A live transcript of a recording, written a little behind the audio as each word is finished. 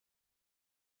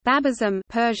Bábism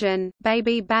Persian,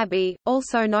 Baby Babi,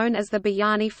 also known as the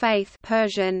Bayani faith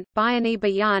Persian, Bayani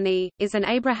Bayani, is an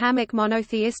Abrahamic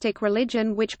monotheistic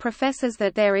religion which professes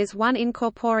that there is one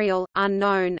incorporeal,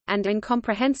 unknown, and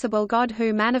incomprehensible God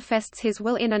who manifests his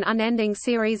will in an unending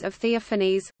series of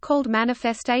theophanies, called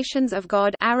manifestations of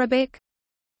God Arabic.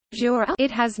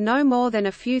 It has no more than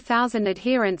a few thousand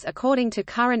adherents according to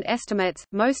current estimates,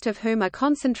 most of whom are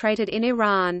concentrated in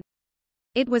Iran.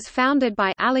 It was founded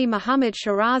by Ali Muhammad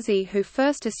Shirazi, who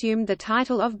first assumed the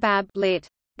title of Bab lit.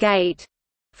 Gate,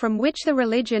 from which the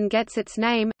religion gets its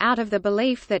name, out of the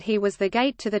belief that he was the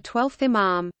gate to the 12th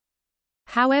Imam.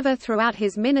 However, throughout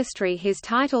his ministry his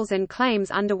titles and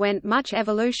claims underwent much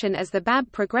evolution as the Bab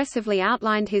progressively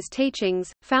outlined his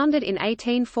teachings. Founded in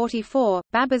 1844,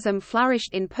 Babism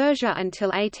flourished in Persia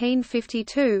until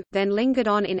 1852, then lingered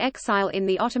on in exile in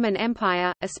the Ottoman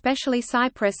Empire, especially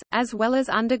Cyprus, as well as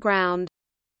underground.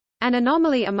 An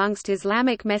anomaly amongst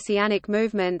Islamic messianic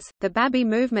movements, the Babi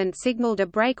movement signaled a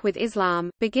break with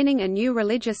Islam, beginning a new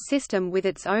religious system with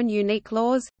its own unique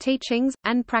laws, teachings,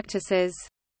 and practices.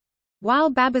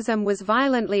 While Babism was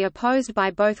violently opposed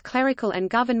by both clerical and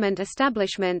government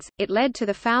establishments, it led to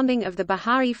the founding of the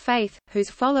Bahari faith, whose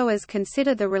followers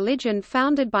consider the religion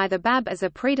founded by the Bab as a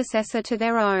predecessor to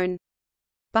their own.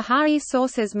 Bahari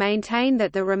sources maintain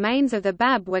that the remains of the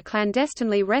Bab were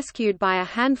clandestinely rescued by a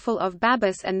handful of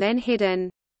Babis and then hidden.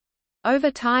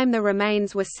 Over time the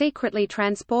remains were secretly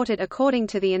transported according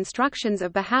to the instructions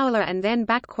of Baha'u'llah and then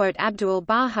Abdul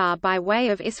Baha by way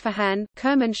of Isfahan,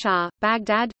 Kermanshah,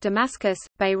 Baghdad, Damascus,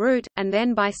 Beirut, and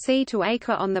then by sea to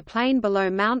Acre on the plain below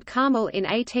Mount Carmel in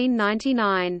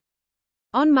 1899.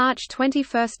 On March 21,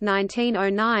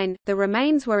 1909, the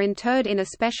remains were interred in a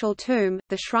special tomb,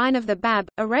 the Shrine of the Bab,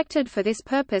 erected for this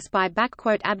purpose by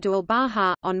Abdul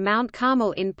Baha, on Mount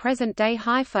Carmel in present-day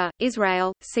Haifa,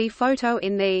 Israel. See photo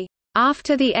in the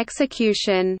 "After the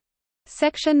Execution"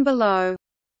 section below.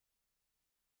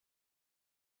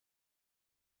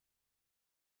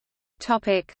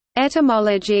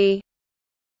 Etymology.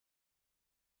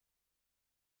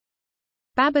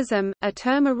 Babism, a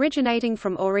term originating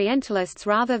from Orientalists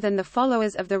rather than the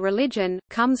followers of the religion,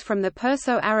 comes from the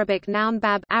Perso-Arabic noun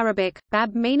bab, Arabic,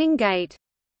 bab meaning gate.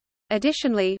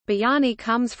 Additionally, bayani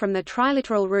comes from the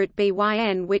triliteral root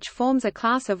byn, which forms a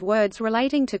class of words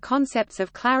relating to concepts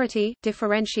of clarity,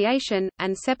 differentiation,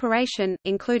 and separation,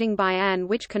 including bayan,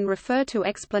 which can refer to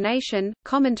explanation,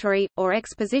 commentary, or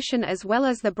exposition, as well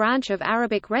as the branch of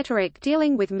Arabic rhetoric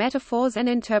dealing with metaphors and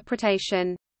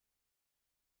interpretation.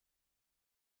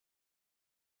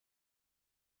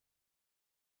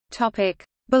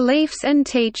 Beliefs and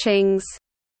teachings.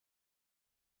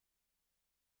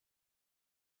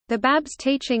 The Bab's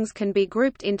teachings can be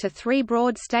grouped into three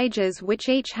broad stages which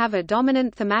each have a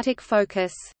dominant thematic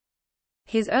focus.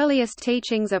 His earliest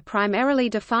teachings are primarily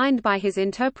defined by his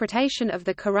interpretation of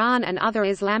the Quran and other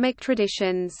Islamic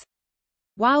traditions.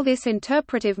 While this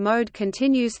interpretive mode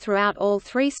continues throughout all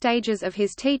three stages of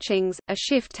his teachings, a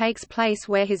shift takes place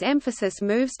where his emphasis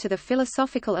moves to the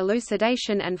philosophical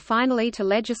elucidation and finally to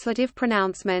legislative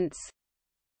pronouncements.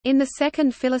 In the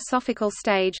second philosophical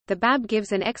stage, the Bab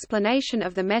gives an explanation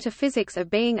of the metaphysics of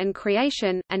being and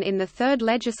creation, and in the third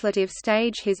legislative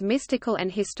stage his mystical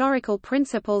and historical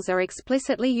principles are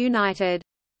explicitly united.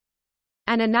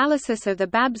 An analysis of the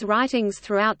Bab's writings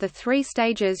throughout the three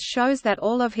stages shows that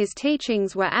all of his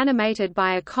teachings were animated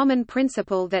by a common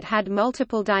principle that had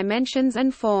multiple dimensions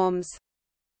and forms.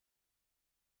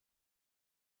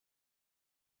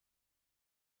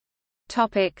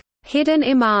 Hidden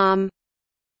Imam.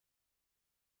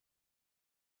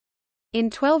 In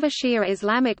 12 Ashir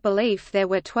Islamic belief there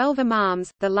were 12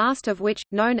 Imams, the last of which,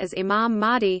 known as Imam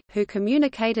Mahdi, who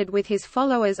communicated with his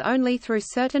followers only through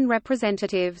certain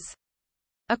representatives.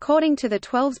 According to the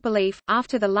Twelve's belief,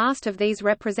 after the last of these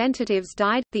representatives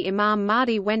died, the Imam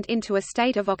Mahdi went into a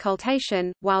state of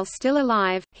occultation. While still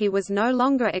alive, he was no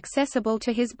longer accessible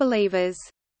to his believers.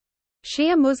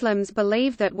 Shia Muslims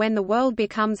believe that when the world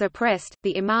becomes oppressed,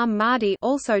 the Imam Mahdi,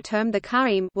 also termed the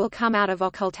Karim, will come out of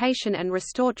occultation and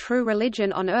restore true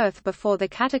religion on earth before the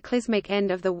cataclysmic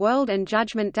end of the world and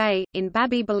Judgment Day. In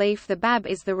Babi belief, the Bab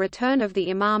is the return of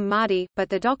the Imam Mahdi, but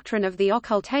the doctrine of the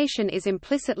occultation is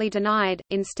implicitly denied.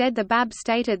 Instead, the Bab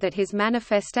stated that his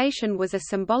manifestation was a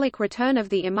symbolic return of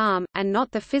the Imam, and not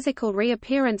the physical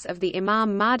reappearance of the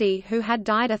Imam Mahdi who had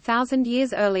died 1,000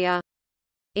 years earlier.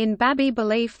 In Babi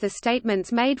belief, the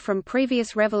statements made from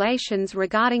previous revelations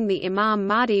regarding the Imam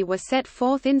Mahdi were set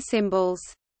forth in symbols.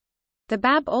 The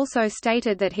Bab also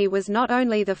stated that he was not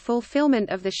only the fulfillment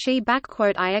of the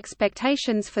Shi*I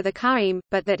expectations for the Karim,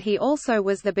 but that he also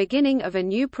was the beginning of a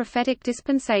new prophetic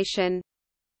dispensation.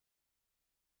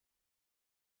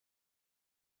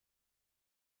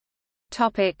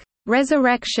 Topic: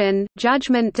 Resurrection,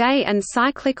 Judgment Day and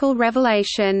cyclical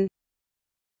revelation.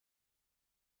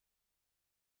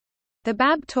 The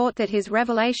Bab taught that his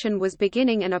revelation was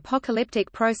beginning an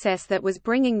apocalyptic process that was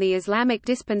bringing the Islamic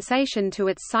dispensation to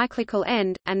its cyclical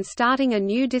end, and starting a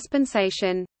new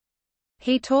dispensation.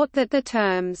 He taught that the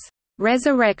terms,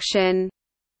 "resurrection",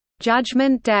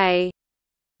 "judgment day",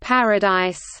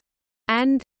 "paradise",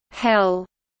 and "hell",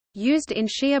 used in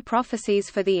Shia prophecies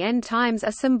for the end times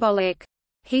are symbolic.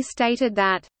 He stated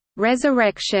that,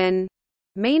 "resurrection"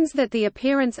 means that the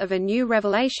appearance of a new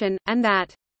revelation, and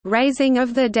that raising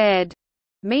of the dead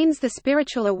means the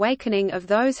spiritual awakening of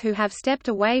those who have stepped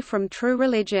away from true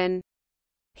religion.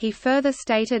 He further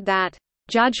stated that,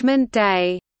 "Judgment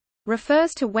Day"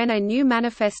 refers to when a new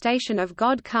manifestation of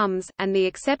God comes, and the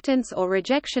acceptance or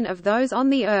rejection of those on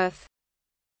the earth.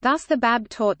 Thus the Bab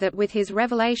taught that with his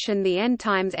revelation the end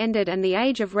times ended and the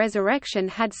age of resurrection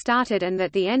had started, and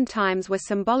that the end times were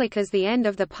symbolic as the end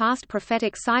of the past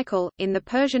prophetic cycle. In the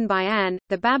Persian Bayan,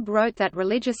 the Bab wrote that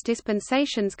religious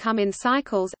dispensations come in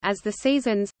cycles, as the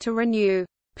seasons, to renew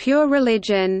pure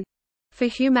religion for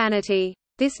humanity.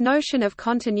 This notion of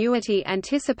continuity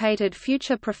anticipated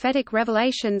future prophetic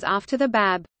revelations after the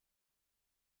Bab.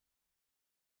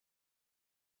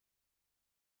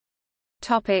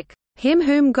 Topic: Him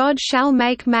whom God shall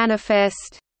make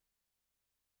manifest.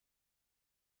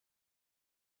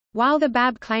 While the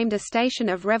Bab claimed a station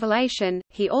of revelation,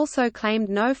 he also claimed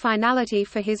no finality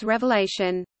for his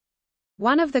revelation.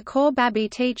 One of the core Babi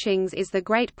teachings is the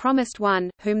Great Promised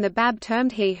One, whom the Bab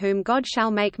termed He whom God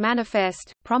shall make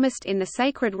manifest, promised in the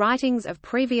sacred writings of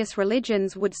previous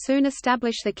religions would soon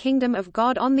establish the kingdom of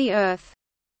God on the earth.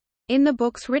 In the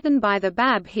books written by the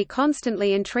Bab he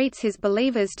constantly entreats his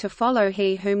believers to follow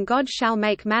He whom God shall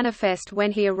make manifest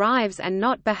when he arrives and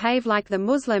not behave like the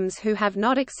Muslims who have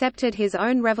not accepted his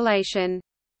own revelation.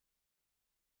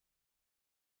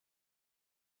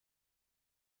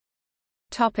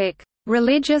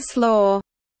 Religious law.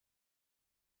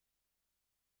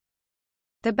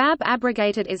 The Bab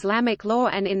abrogated Islamic law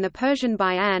and in the Persian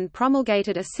Bayan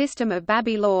promulgated a system of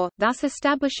Babi law, thus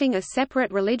establishing a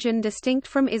separate religion distinct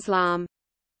from Islam.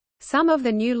 Some of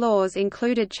the new laws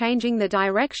included changing the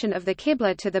direction of the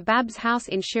Qibla to the Bab's house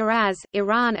in Shiraz,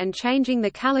 Iran, and changing the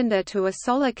calendar to a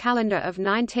solar calendar of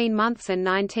 19 months and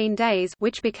 19 days,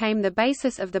 which became the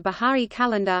basis of the Bahari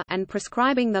calendar, and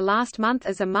prescribing the last month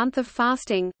as a month of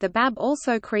fasting. The Bab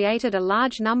also created a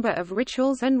large number of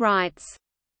rituals and rites.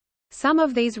 Some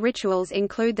of these rituals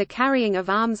include the carrying of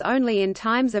arms only in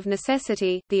times of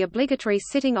necessity, the obligatory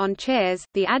sitting on chairs,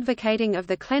 the advocating of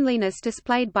the cleanliness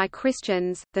displayed by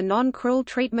Christians, the non-cruel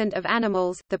treatment of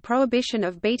animals, the prohibition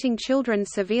of beating children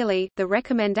severely, the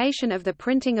recommendation of the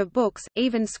printing of books,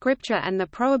 even scripture, and the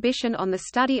prohibition on the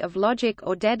study of logic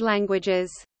or dead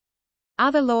languages.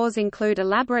 Other laws include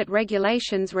elaborate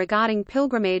regulations regarding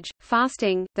pilgrimage,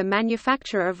 fasting, the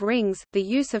manufacture of rings, the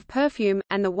use of perfume,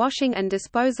 and the washing and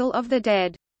disposal of the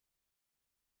dead.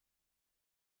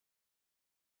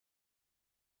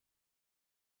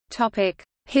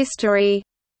 History.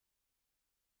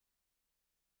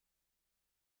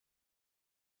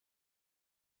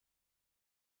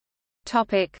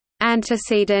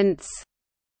 Antecedents.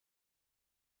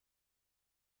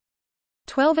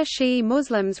 12 Shi'i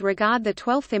Muslims regard the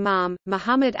 12th Imam,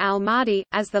 Muhammad al-Mahdi,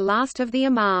 as the last of the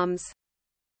Imams.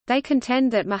 They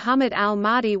contend that Muhammad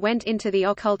al-Mahdi went into the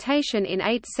occultation in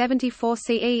 874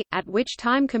 CE, at which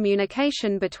time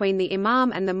communication between the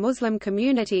Imam and the Muslim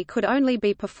community could only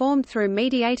be performed through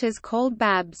mediators called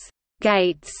Babs,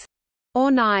 gates,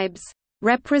 or Naibs,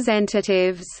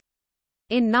 representatives.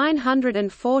 In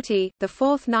 940, the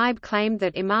fourth Naib claimed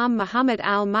that Imam Muhammad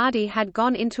al-Mahdi had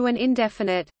gone into an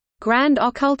indefinite grand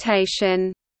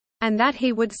occultation, and that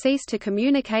he would cease to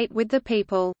communicate with the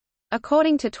people.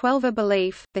 According to Twelver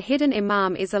belief, the hidden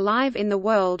Imam is alive in the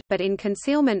world, but in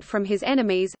concealment from his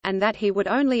enemies, and that he would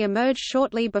only emerge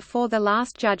shortly before the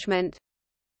Last Judgment.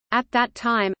 At that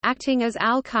time, acting as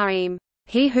al-Qaim,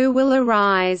 he who will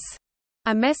arise,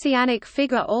 a messianic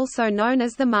figure also known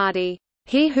as the Mahdi,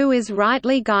 he who is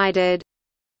rightly guided.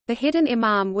 The hidden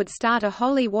Imam would start a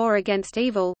holy war against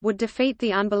evil, would defeat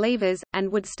the unbelievers, and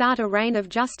would start a reign of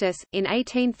justice. In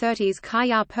 1830s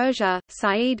Qajar Persia,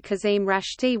 Saeed Kazim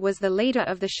Rashti was the leader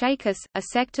of the Shaykhis, a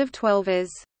sect of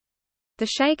Twelvers. The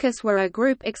Shaykhis were a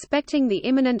group expecting the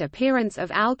imminent appearance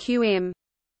of al-Qaim.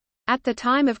 At the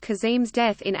time of Kazim's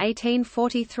death in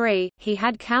 1843, he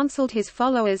had counseled his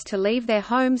followers to leave their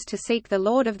homes to seek the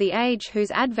Lord of the Age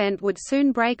whose advent would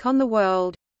soon break on the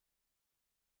world.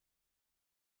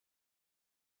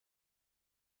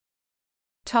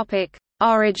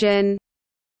 Origin.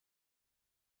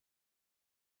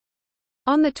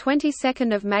 On the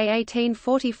 22nd of May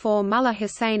 1844, Mullah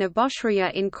Hussein of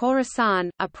Boshriya in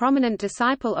Khorasan, a prominent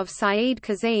disciple of Sayyid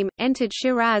Kazim, entered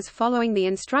Shiraz following the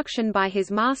instruction by his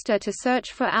master to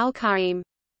search for al-Qaim.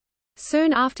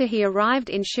 Soon after he arrived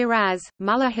in Shiraz,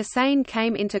 Mullah Hussein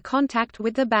came into contact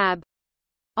with the Bab.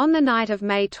 On the night of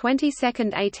May 22,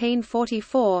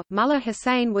 1844, Mullah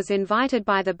Hussein was invited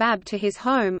by the Bab to his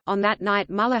home. On that night,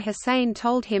 Mullah Hussein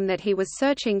told him that he was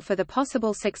searching for the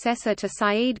possible successor to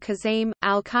Sayyid Kazim,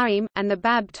 al-Qaim, and the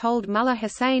Bab told Mullah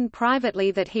Hussein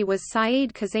privately that he was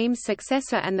Sayyid Kazim's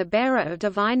successor and the bearer of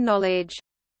divine knowledge.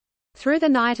 Through the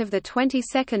night of the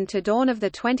 22nd to dawn of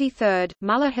the 23rd,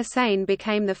 Mullah Hussein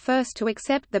became the first to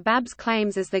accept the Bab's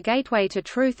claims as the gateway to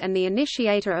truth and the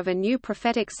initiator of a new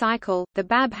prophetic cycle. The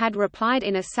Bab had replied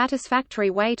in a satisfactory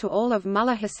way to all of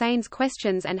Mullah Hussein's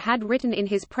questions and had written in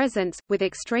his presence, with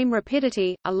extreme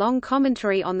rapidity, a long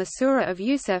commentary on the Surah of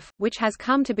Yusuf, which has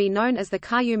come to be known as the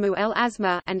Qayyumu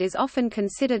el-Azma and is often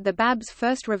considered the Bab's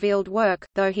first revealed work,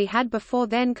 though he had before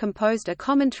then composed a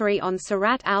commentary on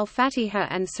Surat al-Fatiha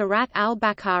and Surat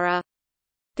al-Baqarah.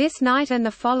 This night and the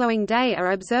following day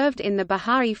are observed in the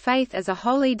Bahari faith as a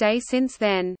holy day since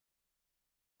then.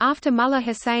 After Mullah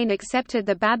Hussein accepted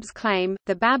the Bab's claim,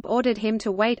 the Bab ordered him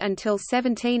to wait until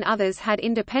 17 others had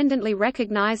independently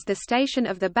recognized the station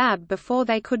of the Bab before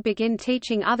they could begin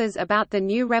teaching others about the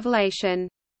new revelation.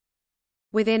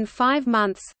 Within 5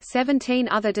 months, 17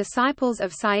 other disciples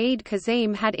of Sayyid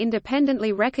Kazim had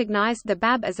independently recognized the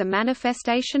Bab as a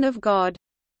manifestation of God.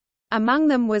 Among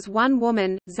them was one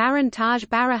woman, Zaran Taj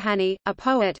Barahani, a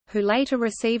poet, who later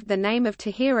received the name of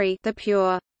Tahiri, the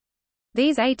Pure.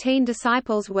 These 18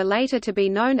 disciples were later to be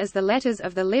known as the Letters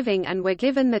of the Living and were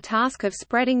given the task of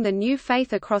spreading the new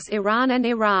faith across Iran and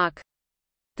Iraq.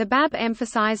 The Bab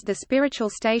emphasized the spiritual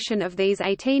station of these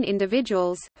 18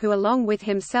 individuals, who along with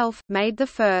himself, made the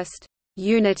first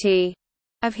unity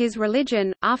of his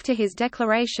religion. After his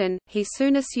declaration, he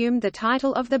soon assumed the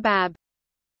title of the Bab.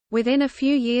 Within a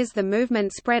few years the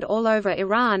movement spread all over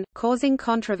Iran, causing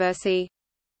controversy.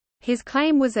 His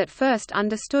claim was at first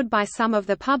understood by some of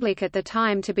the public at the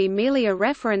time to be merely a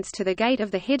reference to the gate of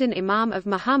the hidden Imam of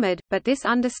Muhammad, but this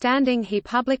understanding he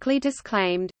publicly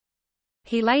disclaimed.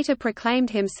 He later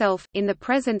proclaimed himself, in the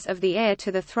presence of the heir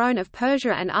to the throne of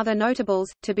Persia and other notables,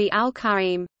 to be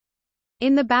al-Qaim.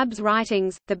 In the Bab's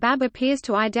writings, the Bab appears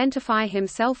to identify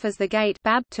himself as the gate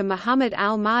Bab to Muhammad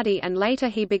al-Mahdi, and later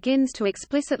he begins to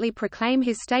explicitly proclaim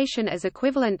his station as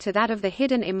equivalent to that of the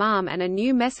hidden Imam and a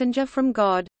new messenger from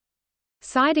God.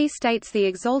 Saidi states the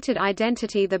exalted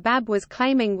identity the Bab was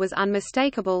claiming was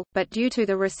unmistakable, but due to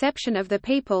the reception of the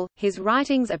people, his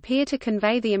writings appear to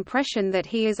convey the impression that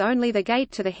he is only the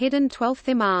gate to the hidden 12th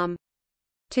Imam.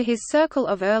 To his circle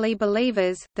of early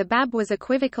believers, the Bab was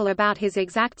equivocal about his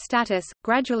exact status,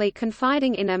 gradually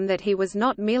confiding in him that he was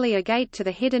not merely a gate to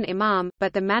the hidden Imam,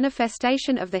 but the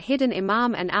manifestation of the hidden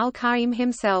Imam and al-Qaim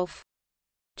himself.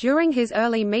 During his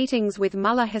early meetings with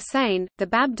Mullah Hussein, the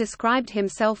Bab described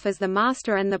himself as the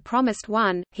Master and the Promised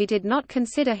One. He did not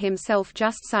consider himself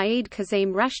just Sayyid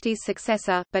Kazim Rushdie's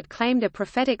successor, but claimed a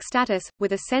prophetic status,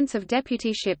 with a sense of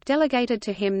deputyship delegated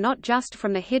to him not just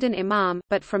from the hidden Imam,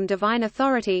 but from divine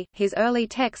authority. His early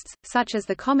texts, such as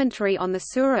the commentary on the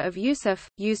Surah of Yusuf,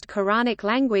 used Quranic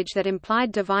language that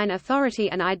implied divine authority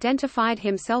and identified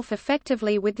himself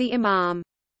effectively with the Imam.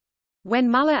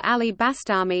 When Mullah Ali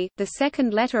Bastami, the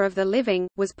second letter of the living,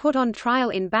 was put on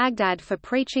trial in Baghdad for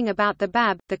preaching about the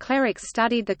Bab, the clerics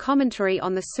studied the commentary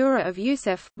on the Surah of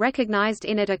Yusuf, recognized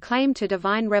in it a claim to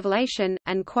divine revelation,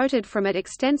 and quoted from it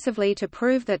extensively to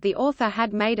prove that the author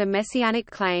had made a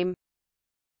messianic claim.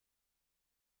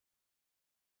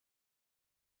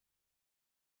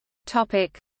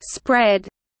 Spread.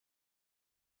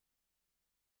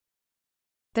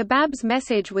 The Bab's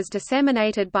message was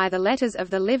disseminated by the Letters of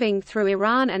the Living through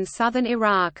Iran and southern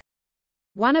Iraq.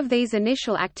 One of these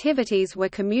initial activities were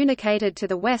communicated to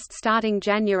the West starting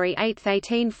January 8,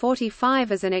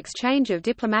 1845 as an exchange of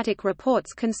diplomatic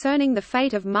reports concerning the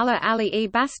fate of Mullah Ali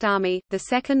Bastami, the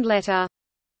second letter.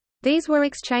 These were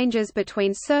exchanges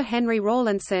between Sir Henry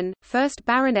Rawlinson, 1st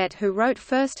Baronet who wrote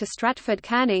first to Stratford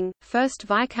Canning, 1st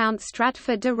Viscount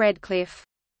Stratford de Redcliffe.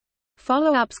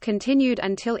 Follow-ups continued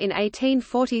until in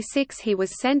 1846 he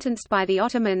was sentenced by the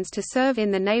Ottomans to serve in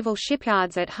the naval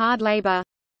shipyards at hard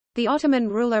labor—the Ottoman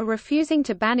ruler refusing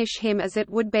to banish him as it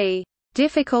would be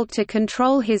difficult to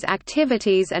control his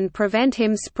activities and prevent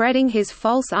him spreading his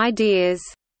false ideas.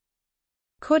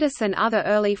 Qudus and other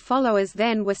early followers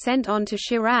then were sent on to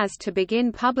Shiraz to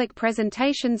begin public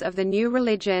presentations of the new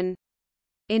religion.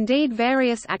 Indeed,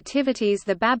 various activities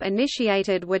the Bab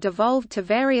initiated were devolved to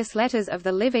various letters of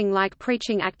the living, like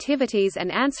preaching activities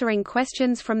and answering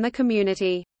questions from the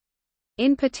community.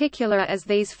 In particular, as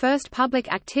these first public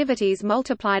activities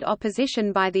multiplied,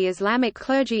 opposition by the Islamic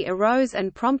clergy arose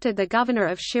and prompted the governor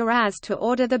of Shiraz to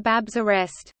order the Bab's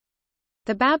arrest.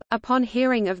 The Bab, upon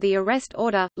hearing of the arrest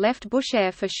order, left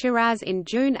Bushehr for Shiraz in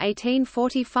June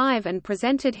 1845 and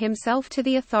presented himself to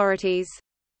the authorities.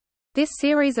 This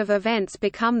series of events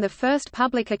become the first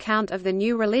public account of the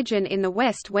new religion in the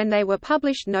West when they were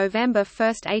published November 1,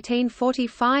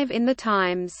 1845 in the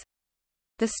Times.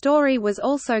 The story was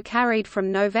also carried from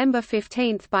November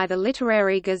 15 by the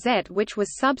Literary Gazette, which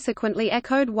was subsequently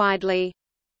echoed widely.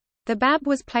 The Bab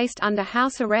was placed under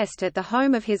house arrest at the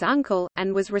home of his uncle,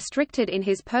 and was restricted in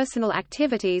his personal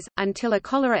activities, until a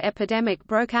cholera epidemic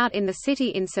broke out in the city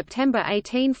in September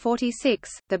 1846.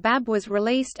 The Bab was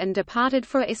released and departed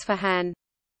for Isfahan.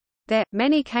 There,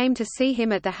 many came to see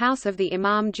him at the house of the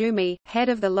Imam Jumi, head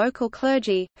of the local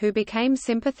clergy, who became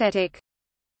sympathetic.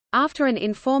 After an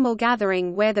informal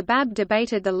gathering where the Bab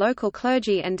debated the local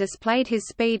clergy and displayed his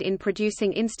speed in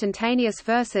producing instantaneous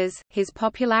verses, his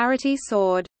popularity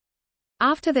soared.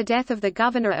 After the death of the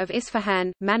governor of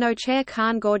Isfahan, Manocher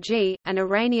Khan Gorgi, an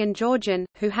Iranian Georgian,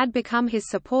 who had become his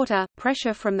supporter,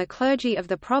 pressure from the clergy of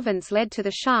the province led to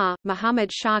the Shah,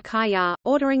 Muhammad Shah Qajar,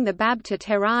 ordering the Bab to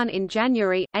Tehran in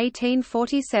January,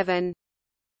 1847.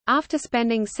 After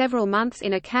spending several months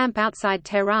in a camp outside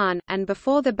Tehran, and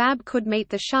before the Bab could meet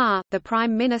the Shah, the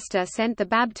Prime Minister sent the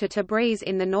Bab to Tabriz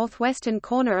in the northwestern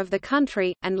corner of the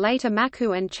country, and later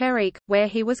Makku and Cherik, where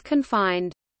he was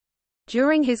confined.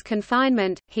 During his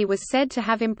confinement, he was said to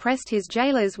have impressed his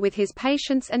jailers with his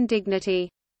patience and dignity.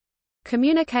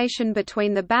 Communication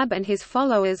between the Bab and his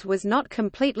followers was not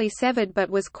completely severed but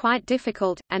was quite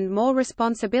difficult, and more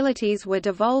responsibilities were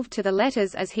devolved to the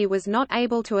letters as he was not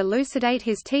able to elucidate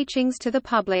his teachings to the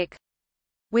public.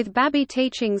 With Babi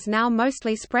teachings now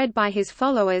mostly spread by his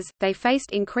followers, they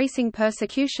faced increasing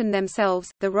persecution themselves.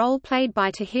 The role played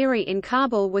by Tahiri in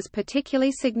Kabul was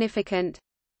particularly significant.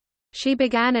 She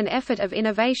began an effort of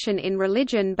innovation in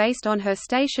religion based on her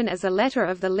station as a letter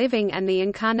of the living and the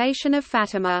incarnation of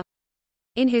Fatima.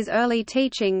 In his early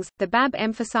teachings, the Bab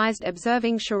emphasized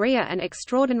observing Sharia and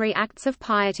extraordinary acts of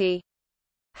piety.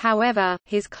 However,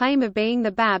 his claim of being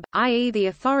the Bab, i.e. the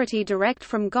authority direct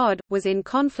from God, was in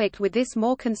conflict with this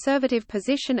more conservative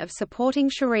position of supporting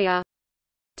Sharia.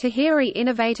 Tahiri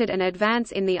innovated an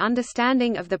advance in the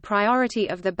understanding of the priority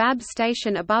of the Bab's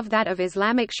station above that of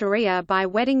Islamic Sharia by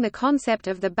wedding the concept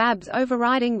of the Bab's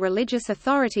overriding religious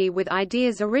authority with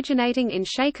ideas originating in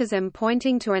Shaykhism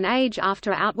pointing to an age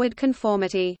after outward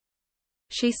conformity.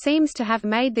 She seems to have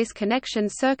made this connection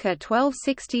circa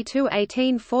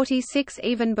 1260–1846,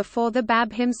 even before the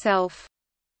Bab himself.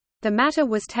 The matter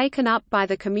was taken up by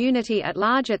the community at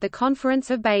large at the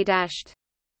Conference of Baydasht.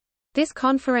 This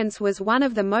conference was one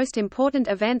of the most important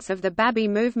events of the Babi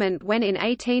movement when in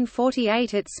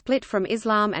 1848 its split from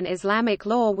Islam and Islamic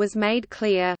law was made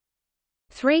clear.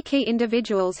 Three key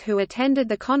individuals who attended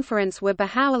the conference were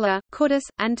Baha'u'llah, Qudus,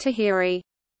 and Tahiri.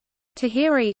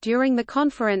 Tahiri, during the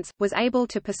conference, was able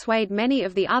to persuade many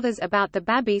of the others about the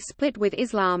Babi split with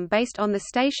Islam based on the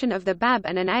station of the Bab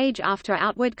and an age after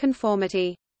outward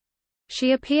conformity.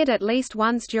 She appeared at least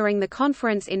once during the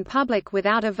conference in public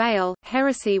without a veil,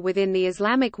 heresy within the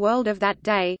Islamic world of that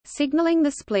day, signaling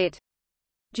the split.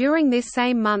 During this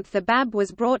same month the Bab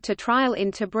was brought to trial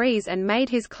in Tabriz and made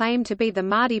his claim to be the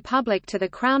Mahdi public to the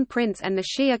Crown Prince and the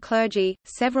Shia clergy.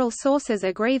 Several sources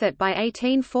agree that by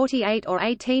 1848 or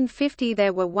 1850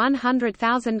 there were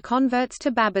 100,000 converts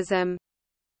to Babism.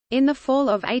 In the fall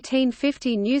of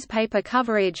 1850 newspaper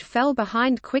coverage fell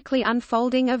behind quickly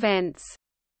unfolding events.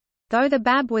 Though the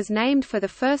Bab was named for the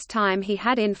first time, he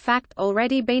had in fact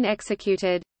already been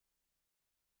executed.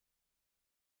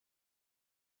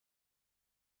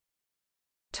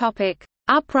 Topic: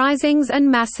 Uprisings and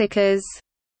massacres.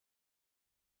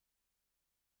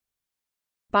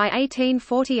 By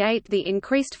 1848 the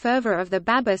increased fervor of the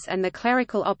Babis and the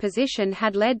clerical opposition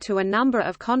had led to a number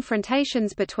of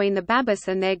confrontations between the Babis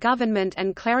and their government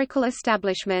and clerical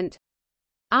establishment.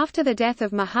 After the death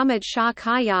of Muhammad Shah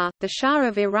Qajar, the Shah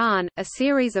of Iran, a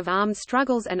series of armed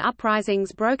struggles and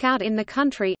uprisings broke out in the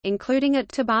country, including at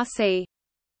Tabarsi.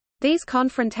 These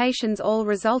confrontations all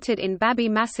resulted in Babi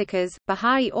massacres.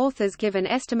 Bahá'í authors give an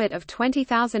estimate of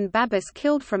 20,000 Babis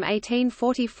killed from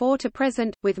 1844 to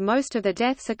present, with most of the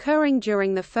deaths occurring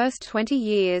during the first 20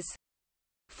 years.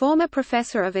 Former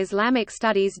professor of Islamic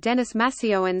studies Denis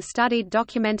Massioan studied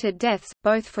documented deaths,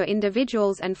 both for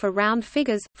individuals and for round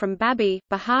figures, from Babi,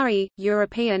 Bahari,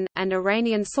 European, and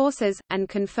Iranian sources, and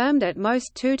confirmed at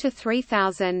most 2,000 to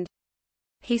 3,000.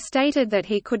 He stated that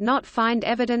he could not find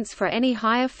evidence for any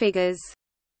higher figures.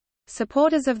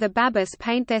 Supporters of the Babis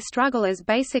paint their struggle as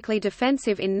basically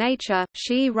defensive in nature.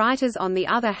 Shi'i writers on the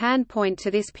other hand point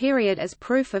to this period as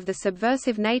proof of the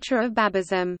subversive nature of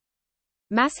Babism.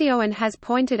 Massioan has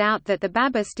pointed out that the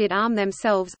Babis did arm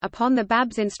themselves, upon the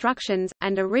Bab's instructions,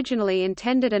 and originally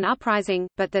intended an uprising,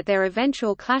 but that their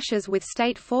eventual clashes with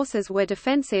state forces were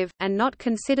defensive, and not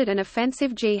considered an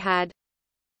offensive jihad.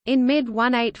 In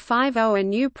mid-1850 a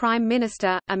new prime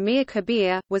minister, Amir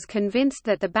Kabir, was convinced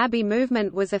that the Babi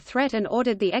movement was a threat and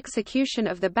ordered the execution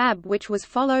of the Bab, which was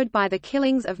followed by the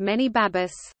killings of many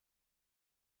Babis.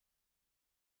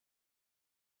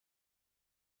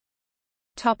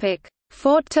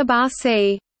 Fort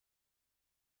Tabarsi.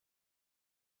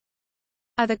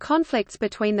 Of the conflicts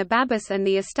between the Babis and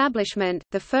the establishment,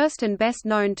 the first and best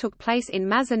known took place in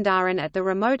Mazandaran at the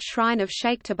remote shrine of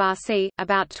Sheikh Tabarsi,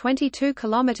 about 22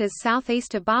 kilometers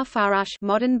southeast of Barfarash,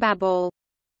 modern Babal.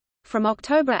 From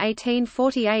October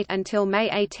 1848 until May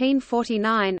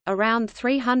 1849, around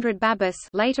 300 Babis,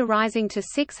 later rising to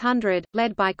 600,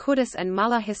 led by Qudus and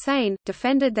Mullah Hussein,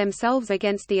 defended themselves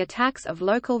against the attacks of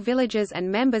local villagers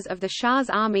and members of the Shah's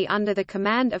army under the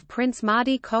command of Prince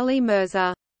Mahdi Qoli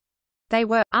Mirza. They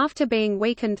were, after being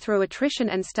weakened through attrition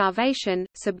and starvation,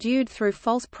 subdued through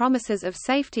false promises of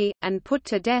safety, and put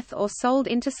to death or sold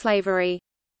into slavery.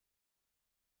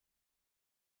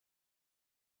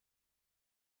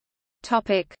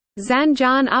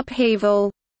 Zanjan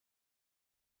upheaval.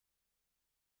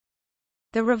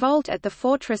 The revolt at the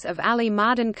fortress of Ali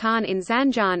Mardan Khan in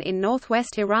Zanjan in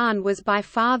northwest Iran was by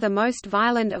far the most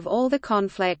violent of all the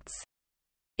conflicts.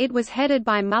 It was headed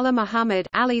by Mullah Muhammad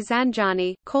Ali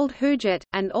Zanjani, called Hujat,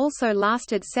 and also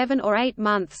lasted 7 or 8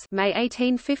 months, May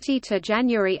 1850 to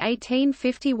January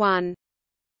 1851.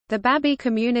 The Babi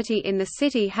community in the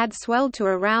city had swelled to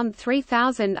around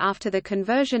 3,000 after the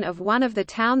conversion of one of the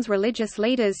town's religious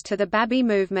leaders to the Babi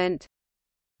movement.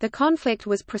 The conflict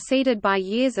was preceded by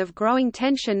years of growing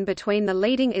tension between the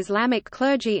leading Islamic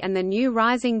clergy and the new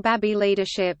rising Babi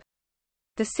leadership.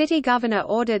 The city governor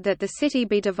ordered that the city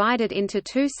be divided into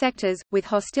 2 sectors, with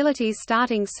hostilities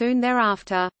starting soon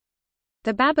thereafter.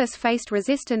 The Babis faced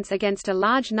resistance against a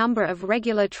large number of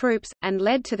regular troops, and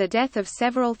led to the death of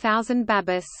several thousand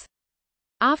Babis.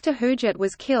 After Hujat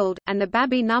was killed, and the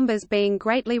Babi numbers being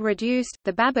greatly reduced,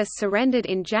 the Babis surrendered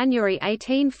in January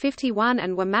 1851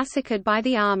 and were massacred by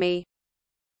the army.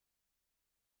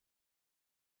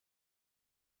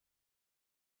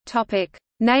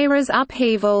 Nayriz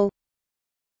upheaval.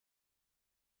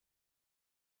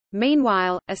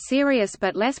 Meanwhile, a serious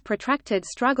but less protracted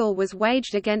struggle was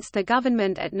waged against the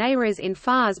government at Nayriz in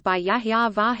Fars by Yahya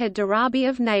Vahid Darabi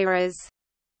of Nayriz.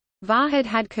 Vahid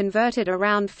had converted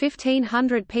around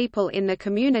 1,500 people in the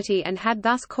community and had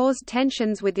thus caused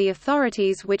tensions with the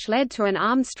authorities, which led to an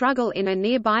armed struggle in a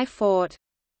nearby fort.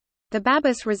 The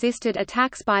Babis resisted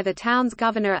attacks by the town's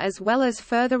governor as well as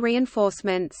further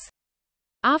reinforcements.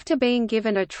 After being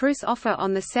given a truce offer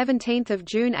on 17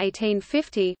 June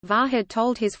 1850, Vahid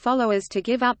told his followers to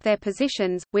give up their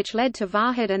positions, which led to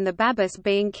Vahid and the Babis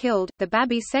being killed. The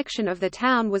Babi section of the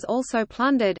town was also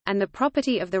plundered, and the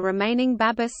property of the remaining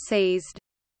Babis seized.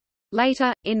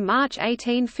 Later, in March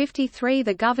 1853,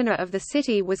 the governor of the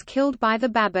city was killed by the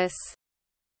Babis.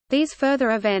 These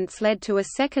further events led to a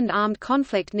second armed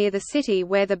conflict near the city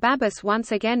where the Babis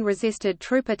once again resisted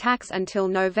troop attacks until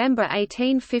November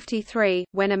 1853,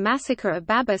 when a massacre of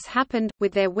Babis happened,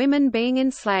 with their women being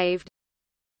enslaved.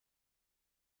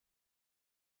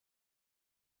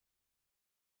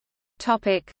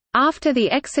 After the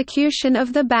execution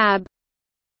of the Bab.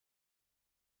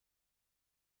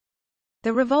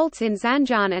 The revolts in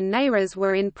Zanjan and Nayriz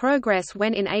were in progress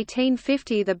when in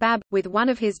 1850 the Bab, with one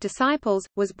of his disciples,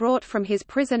 was brought from his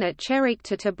prison at Cherik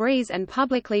to Tabriz and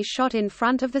publicly shot in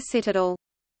front of the citadel.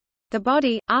 The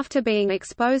body, after being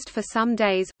exposed for some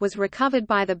days, was recovered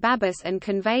by the Babis and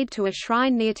conveyed to a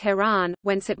shrine near Tehran,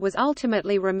 whence it was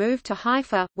ultimately removed to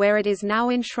Haifa, where it is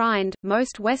now enshrined.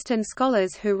 Most Western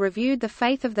scholars who reviewed the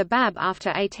faith of the Bab after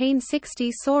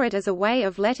 1860 saw it as a way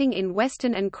of letting in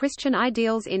Western and Christian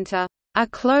ideals into a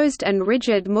closed and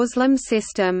rigid Muslim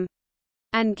system,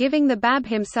 and giving the Bab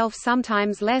himself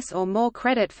sometimes less or more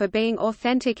credit for being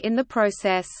authentic in the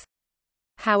process.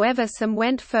 However, some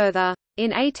went further.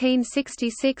 In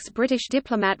 1866, British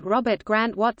diplomat Robert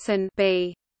Grant Watson,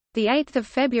 b. 8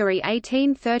 February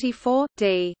 1834,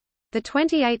 d.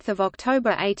 28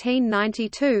 October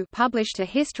 1892 published a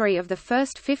history of the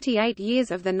first 58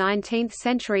 years of the 19th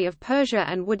century of Persia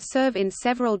and would serve in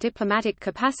several diplomatic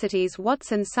capacities.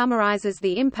 Watson summarizes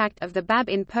the impact of the Bab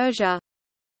in Persia.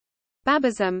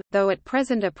 Babism, though at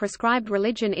present a prescribed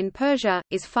religion in Persia,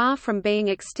 is far from being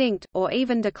extinct, or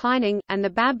even declining, and the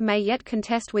Bab may yet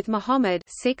contest with Muhammad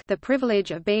the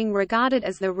privilege of being regarded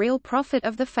as the real prophet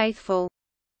of the faithful.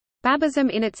 Babism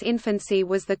in its infancy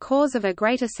was the cause of a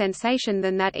greater sensation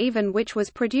than that even which was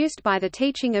produced by the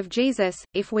teaching of Jesus,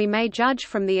 if we may judge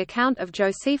from the account of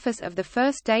Josephus of the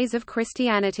first days of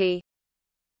Christianity.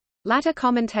 Latter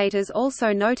commentators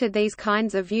also noted these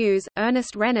kinds of views.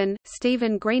 Ernest Renan,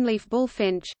 Stephen Greenleaf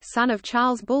Bulfinch, son of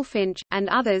Charles Bulfinch, and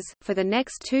others. For the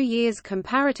next 2 years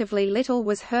comparatively little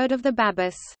was heard of the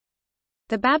Babis.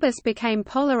 The Babis became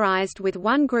polarized, with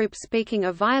one group speaking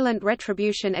of violent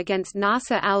retribution against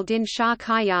Nasir al-Din Shah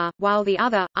Qajar, while the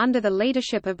other, under the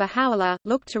leadership of Baha'u'llah,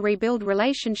 looked to rebuild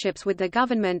relationships with the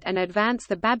government and advance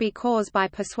the Babi cause by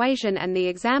persuasion and the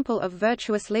example of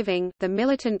virtuous living. The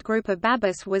militant group of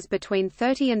Babis was between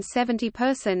 30 and 70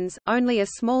 persons, only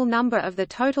a small number of the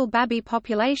total Babi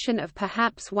population of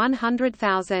perhaps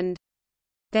 100,000.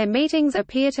 Their meetings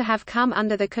appear to have come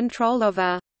under the control of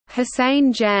a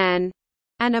Hussein Jan,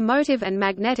 an emotive and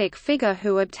magnetic figure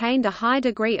who obtained a high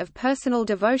degree of personal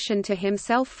devotion to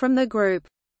himself from the group.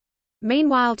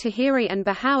 Meanwhile Tahiri and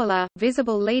Baha'u'llah,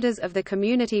 visible leaders of the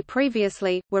community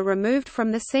previously, were removed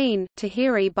from the scene,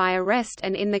 Tahiri by arrest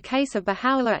and in the case of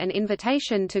Baha'u'llah an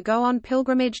invitation to go on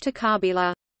pilgrimage to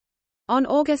Karbala. On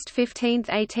August 15,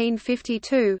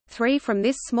 1852, 3 from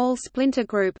this small splinter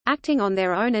group, acting on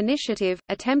their own initiative,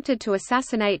 attempted to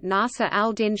assassinate Nasir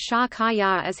al-Din Shah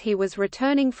Qajar as he was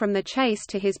returning from the chase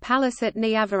to his palace at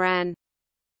Niavaran.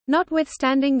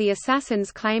 Notwithstanding the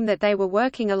assassins' claim that they were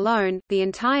working alone, the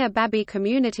entire Babi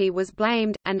community was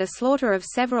blamed, and a slaughter of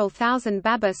several thousand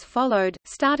Babis followed,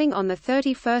 starting on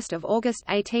 31 August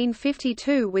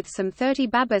 1852 with some 30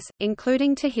 Babis,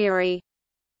 including Tahiri.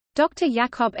 Dr.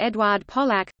 Jakob Eduard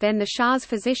Pollack, then the Shah's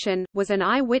physician, was an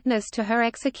eye-witness to her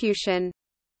execution.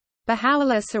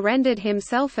 Baha'u'llah surrendered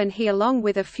himself and he along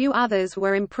with a few others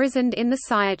were imprisoned in the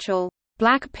Sayachal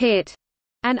Black Pit,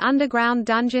 an underground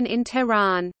dungeon in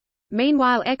Tehran.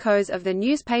 Meanwhile echoes of the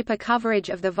newspaper coverage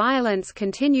of the violence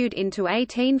continued into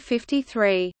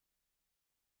 1853.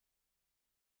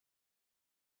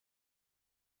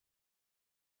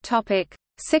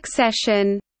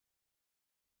 Succession.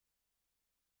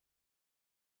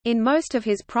 In most of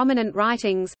his prominent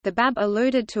writings, the Bab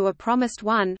alluded to a promised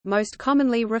one, most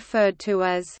commonly referred to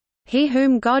as, "he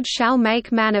whom God shall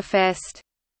make manifest,"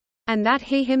 and that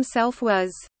he himself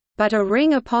was, "but a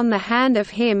ring upon the hand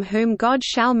of him whom God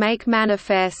shall make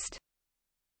manifest."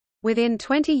 Within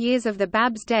 20 years of the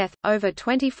Bab's death, over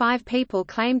 25 people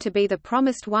claimed to be the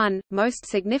promised one, most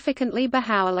significantly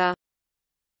Baha'u'llah.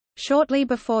 Shortly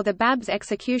before the Bab's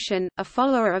execution, a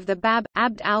follower of the Bab,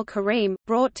 Abd al-Karim,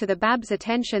 brought to the Bab's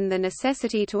attention the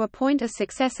necessity to appoint a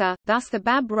successor, thus the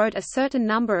Bab wrote a certain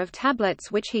number of tablets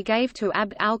which he gave to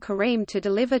Abd al-Karim to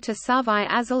deliver to Savi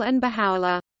Azal and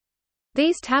Baha'u'llah.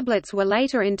 These tablets were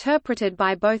later interpreted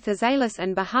by both Azalis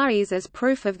and Baha'is as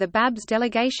proof of the Bab's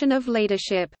delegation of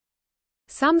leadership.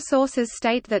 Some sources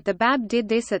state that the Bab did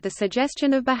this at the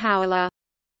suggestion of Baha'u'llah.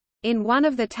 In one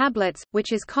of the tablets,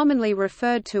 which is commonly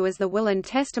referred to as the Will and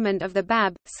Testament of the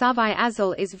Bab, Savi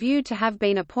Azal is viewed to have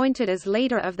been appointed as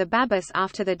leader of the Babis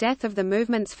after the death of the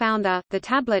movement's founder. The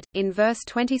tablet, in verse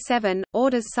 27,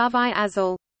 orders Savi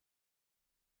Azal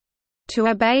to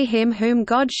obey him whom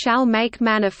God shall make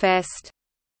manifest.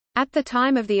 At the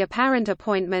time of the apparent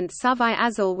appointment Savi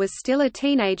Azal was still a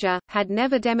teenager, had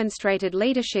never demonstrated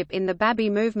leadership in the Babi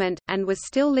movement, and was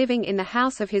still living in the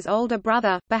house of his older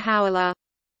brother, Baha'u'llah.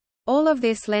 All of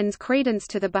this lends credence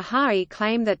to the Baha'i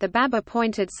claim that the Bab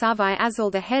appointed Savi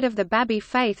Azal the head of the Babi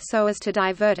faith so as to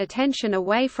divert attention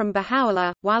away from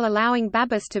Baha'u'llah, while allowing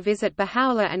Babis to visit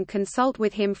Baha'u'llah and consult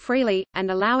with him freely, and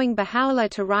allowing Baha'u'llah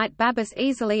to write Babis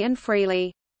easily and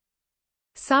freely.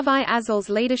 Savi Azal's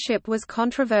leadership was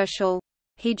controversial.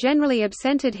 He generally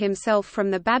absented himself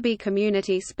from the Babi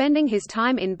community, spending his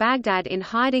time in Baghdad in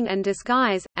hiding and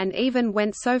disguise, and even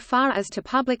went so far as to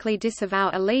publicly disavow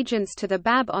allegiance to the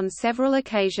Bab on several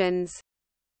occasions.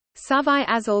 Savi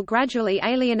Azal gradually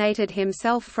alienated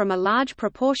himself from a large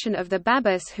proportion of the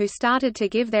Babis who started to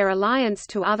give their alliance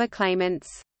to other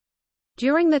claimants.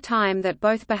 During the time that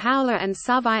both Baha'u'llah and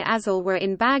Savi Azal were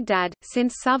in Baghdad,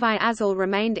 since Savi Azal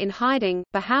remained in hiding,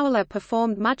 Baha'u'llah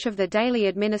performed much of the daily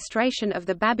administration of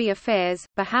the Babi affairs.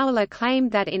 Baha'u'llah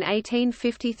claimed that in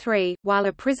 1853, while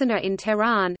a prisoner in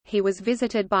Tehran, he was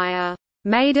visited by a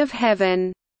maid of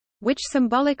heaven, which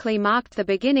symbolically marked the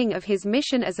beginning of his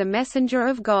mission as a messenger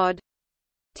of God.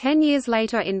 10 years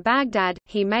later in Baghdad,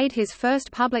 he made his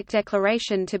first public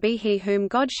declaration to be he whom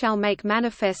God shall make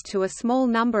manifest to a small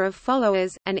number of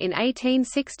followers, and in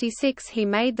 1866 he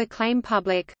made the claim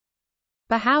public.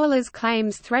 Baha'u'llah's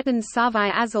claims threatened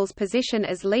Savi Azal's position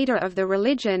as leader of the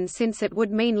religion, since it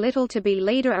would mean little to be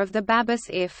leader of the Babis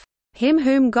if him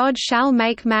whom God shall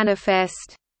make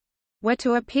manifest were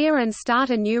to appear and start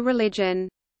a new religion.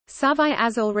 Savi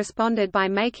Azal responded by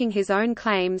making his own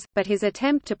claims, but his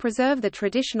attempt to preserve the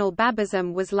traditional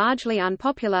Babism was largely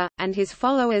unpopular, and his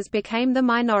followers became the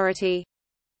minority.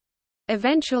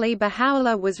 Eventually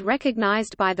Baha'u'llah was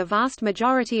recognized by the vast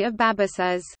majority of Babis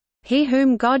as he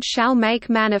whom God shall make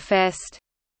manifest,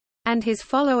 and his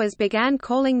followers began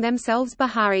calling themselves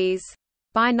Bahá'ís.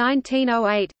 By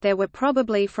 1908, there were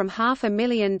probably from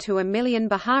 500,000 to 1 million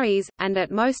Bahá'ís, and at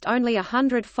most only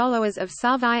 100 followers of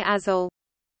Savi Azal.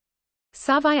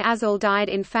 Savi Azal died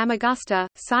in Famagusta,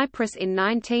 Cyprus in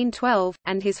 1912,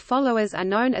 and his followers are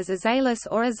known as Azalis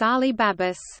or Azali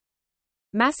Babis.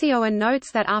 Massioan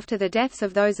notes that after the deaths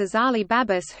of those Azali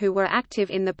Babis who were active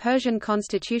in the Persian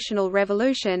constitutional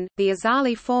revolution, the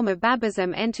Azali form of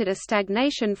Babism entered a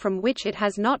stagnation from which it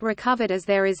has not recovered, as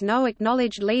there is no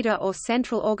acknowledged leader or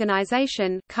central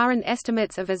organization. Current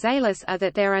estimates of Azalis are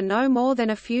that there are no more than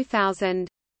a few thousand.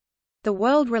 The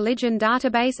World Religion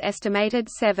Database estimated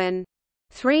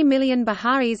 7.3 million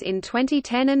Bahá'ís in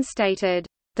 2010 and stated,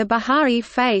 "The Bahá'í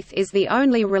faith is the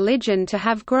only religion to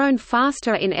have grown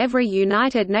faster in every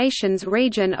United Nations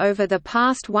region over the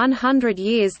past 100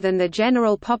 years than the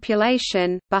general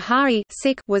population." Bahá'í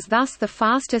was thus the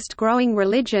fastest growing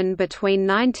religion between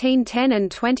 1910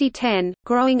 and 2010,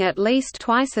 growing at least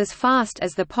twice as fast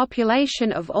as the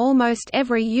population of almost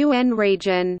every UN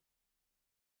region.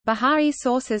 Bahá'í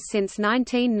sources since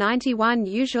 1991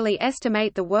 usually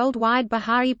estimate the worldwide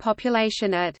Bahá'í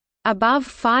population at above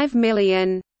 5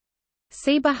 million.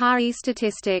 See Bahá'í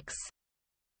statistics.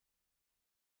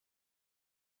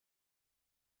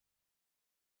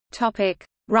 Topic: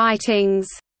 Writings.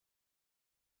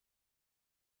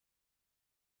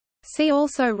 See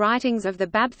also Writings of the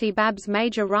Bab. The Bab's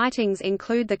major writings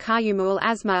include the Qayyumul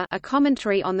Azma, a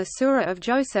commentary on the Surah of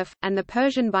Joseph, and the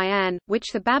Persian Bayan,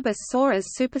 which the Babis saw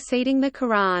as superseding the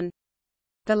Quran.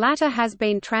 The latter has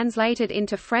been translated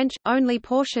into French, only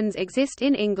portions exist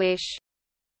in English.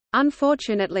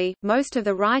 Unfortunately, most of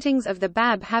the writings of the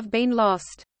Bab have been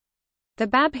lost. The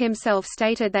Bab himself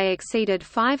stated they exceeded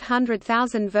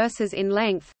 500,000 verses in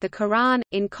length. The Quran,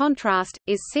 in contrast,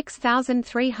 is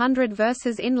 6,300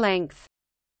 verses in length.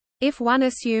 If one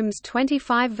assumes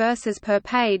 25 verses per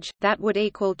page, that would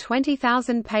equal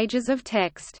 20,000 pages of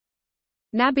text.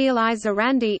 Nabil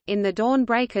I-Zarandi, in The Dawn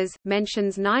Breakers,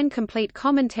 mentions 9 complete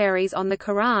commentaries on the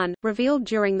Quran, revealed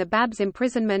during the Bab's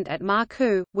imprisonment at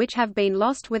Marku, which have been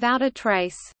lost without a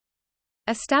trace.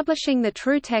 Establishing the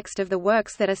true text of the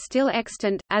works that are still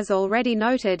extant, as already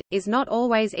noted, is not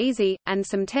always easy, and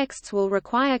some texts will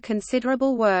require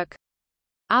considerable work.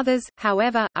 Others,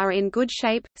 however, are in good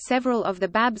shape. Several of the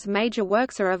Bab's major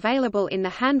works are available in the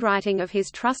handwriting of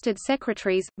his trusted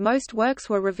secretaries. Most works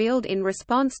were revealed in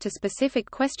response to specific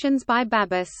questions by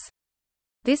Babis.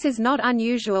 This is not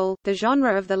unusual. The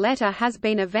genre of the letter has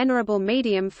been a venerable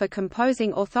medium for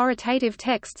composing authoritative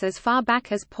texts as far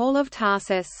back as Paul of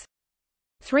Tarsus.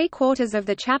 3/4 of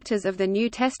the chapters of the New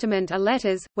Testament are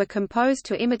letters, were composed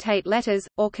to imitate letters,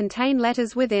 or contain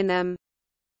letters within them.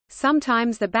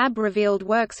 Sometimes the Bab revealed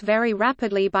works very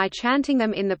rapidly by chanting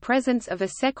them in the presence of a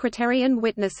secretary and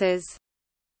witnesses.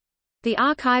 The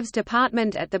Archives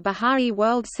Department at the Bahá'í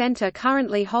World Center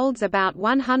currently holds about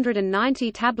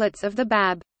 190 tablets of the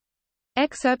Bab.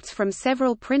 Excerpts from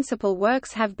several principal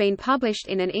works have been published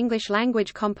in an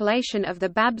English-language compilation of the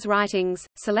Bab's writings,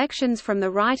 selections from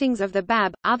the writings of the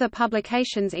Bab. Other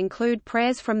publications include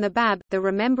Prayers from the Bab, The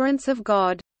Remembrance of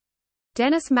God.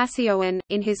 Denis Massioan,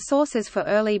 in his Sources for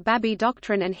Early Babi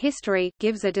Doctrine and History,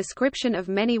 gives a description of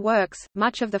many works.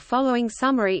 Much of the following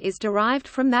summary is derived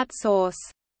from that source.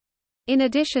 In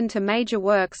addition to major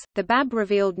works, the Bab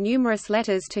revealed numerous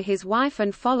letters to his wife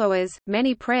and followers,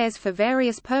 many prayers for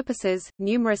various purposes,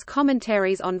 numerous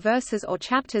commentaries on verses or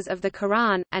chapters of the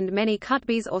Quran, and many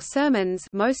khutbahs or sermons,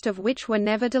 most of which were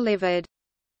never delivered.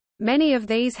 Many of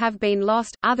these have been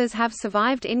lost, others have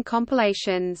survived in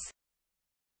compilations.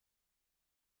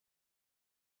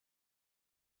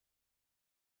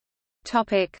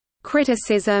 Topic: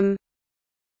 Criticism.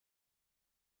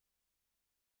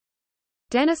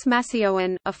 Denis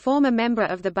Massioan, a former member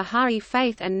of the Bahá'í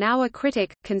faith and now a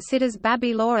critic, considers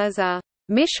Babi law as a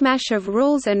mishmash of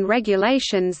rules and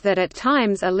regulations that at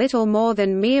times are little more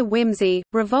than mere whimsy,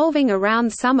 revolving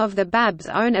around some of the Bab's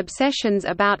own obsessions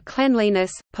about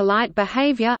cleanliness, polite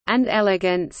behavior, and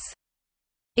elegance.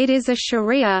 It is a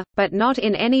sharia, but not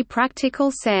in any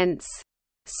practical sense.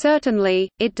 Certainly,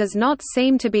 it does not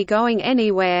seem to be going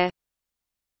anywhere.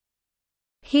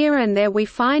 Here and there we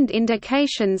find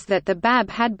indications that the Bab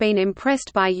had been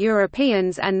impressed by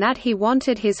Europeans and that he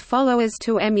wanted his followers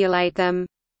to emulate them.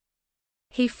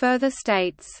 He further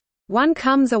states, "One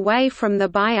comes away from the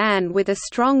bayan with a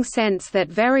strong sense that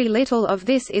very little of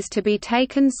this is to be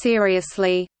taken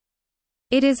seriously.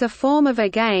 It is a form of a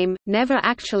game, never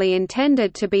actually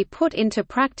intended to be put into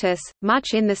practice,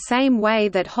 much in the same way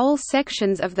that whole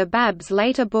sections of the Bab's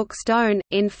later books don't,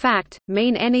 in fact,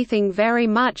 mean anything very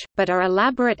much, but are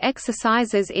elaborate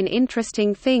exercises in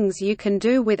interesting things you can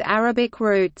do with Arabic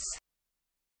roots.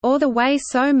 Or the way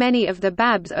so many of the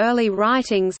Bab's early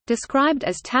writings, described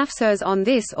as tafsirs on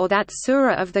this or that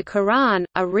surah of the Quran,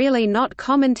 are really not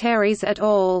commentaries at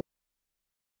all."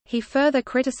 He further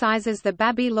criticizes the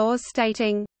Babi laws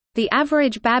stating, "The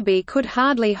average Babi could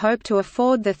hardly hope to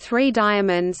afford the 3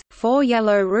 diamonds, 4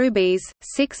 yellow rubies,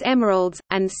 6 emeralds,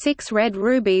 and 6 red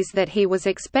rubies that he was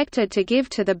expected to give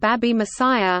to the Babi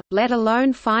Messiah, let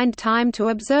alone find time to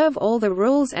observe all the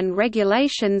rules and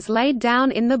regulations laid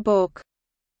down in the book.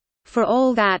 For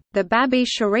all that, the Babi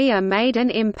Sharia made an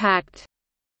impact."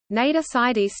 Nader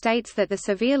Saidi states that the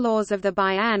severe laws of the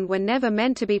Bayan were never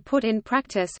meant to be put in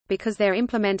practice, because their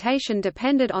implementation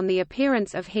depended on the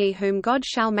appearance of He whom God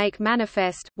shall make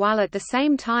manifest, while at the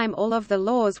same time all of the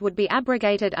laws would be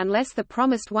abrogated unless the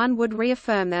Promised One would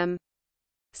reaffirm them.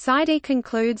 Saidi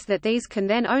concludes that these can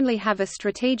then only have a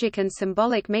strategic and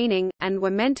symbolic meaning, and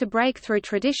were meant to break through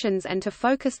traditions and to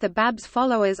focus the Bab's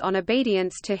followers on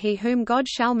obedience to He whom God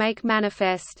shall make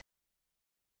manifest.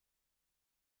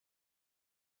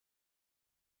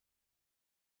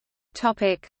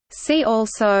 See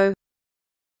also: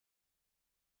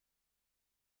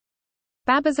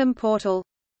 Bábism portal,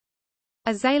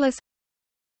 Azalis,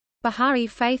 Bahari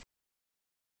faith,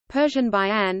 Persian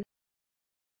Bayan.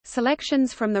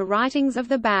 Selections from the writings of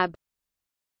the Bab.